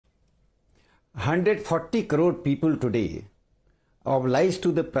140 crore people today oblige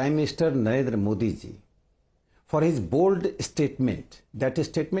to the Prime Minister Narendra Modi ji for his bold statement. That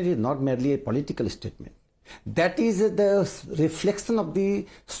statement is not merely a political statement. That is the reflection of the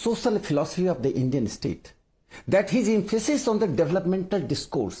social philosophy of the Indian state. That his emphasis on the developmental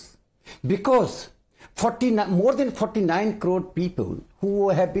discourse. Because more than 49 crore people who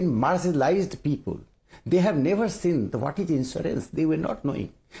have been marginalized people, they have never seen what is insurance. They were not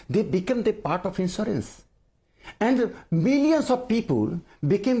knowing. They became the part of insurance. And millions of people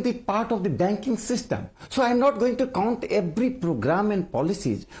became the part of the banking system. So I am not going to count every program and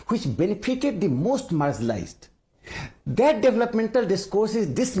policies which benefited the most marginalized. That developmental discourse is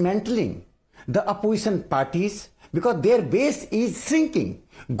dismantling the opposition parties because their base is shrinking.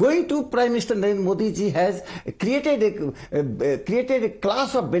 Going to Prime Minister Narendra Modi ji has created a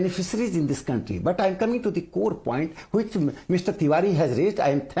class of beneficiaries in this country. But I am coming to the core point which Mr. Tiwari has raised. I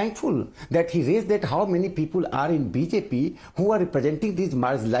am thankful that he raised that how many people are in BJP who are representing these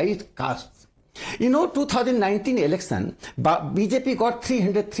marginalized castes. You know, 2019 election, BJP got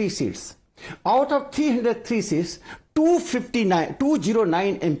 303 seats. Out of 303 seats, 209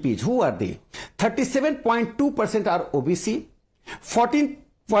 MPs, who are they? 37.2% are OBC,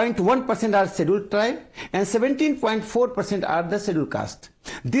 14.1% are scheduled tribe, and 17.4% are the scheduled caste.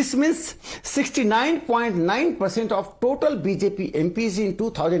 This means 69.9% of total BJP MPs in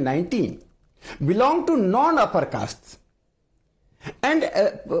 2019 belong to non-upper castes. And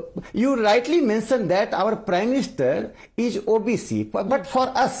you rightly mentioned that our Prime Minister is OBC, but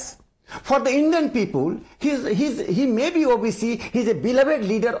for us, for the Indian people, he may be OBC, he is a beloved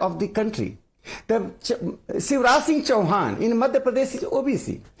leader of the country. Shivraj Singh Chauhan in Madhya Pradesh is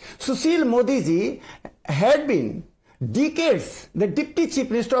OBC. Sushil Modi ji had been decades the Deputy Chief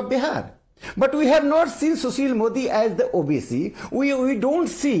Minister of Bihar. But we have not seen Sushil Modi as the OBC. We don't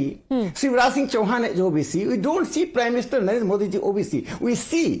see Shivraj Singh Chauhan as OBC. We don't see Prime Minister Narendra Modi ji OBC. We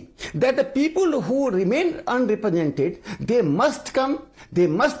see that the people who remain unrepresented, they must come, they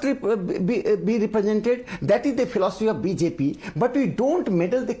must be represented. That is the philosophy of BJP. But we don't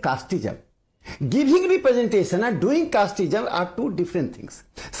meddle the casteism. Giving representation and doing casteism are two different things.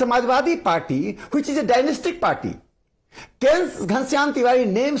 Samajwadi Party, which is a dynastic party, can Ghanshyam Tiwari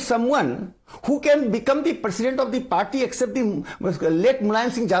name someone who can become the president of the party except the late Mulayam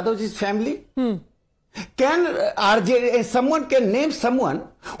Singh Yadavji's family? Can someone can name someone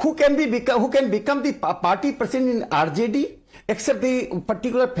who can become the party president in RJD except the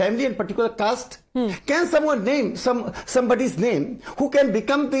particular family and particular caste? Can someone name somebody's name who can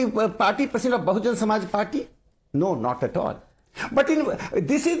become the party president of Bahujan Samaj Party? No, not at all. But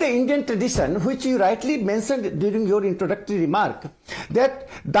this is the Indian tradition which you rightly mentioned during your introductory remark, that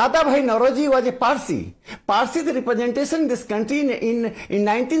Dada Bhai Nauroji was a Parsi. Parsi's representation in this country in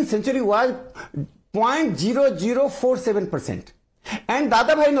 19th century was 0.0047%. And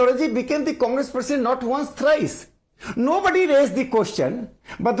Dada Bhai Nauroji became the Congress president not once, thrice. Nobody raised the question.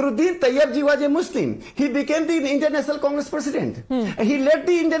 Badruddin Tayyab ji was a Muslim. He became the Indian National Congress president. He led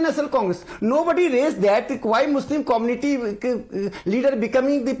the Indian National Congress. Nobody raised that why Muslim community leader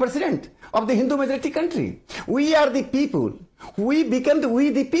becoming the president of the Hindu majority country. We are the people. We become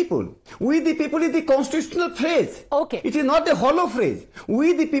we the people. We the people is the constitutional phrase. Okay. It is not a hollow phrase.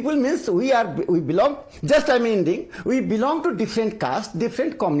 We the people means we belong, just I'm ending, we belong to different castes,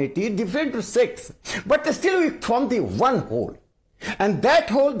 different community, different sects, but still we form the one whole. And that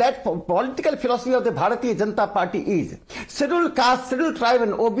political philosophy of the Bharatiya Janata Party is scheduled caste, scheduled tribe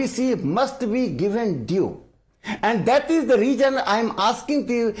and OBC must be given due. And that is the reason I am asking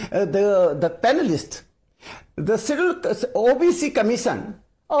the panelists. The scheduled OBC commission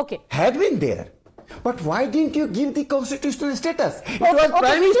had been there. But why didn't you give the constitutional status? It was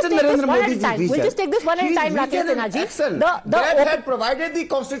Prime Minister Narendra Modi's vision. We'll just take this one at a time, Rakesh Sinha ji. That had provided the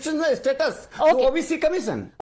constitutional status to OBC commission.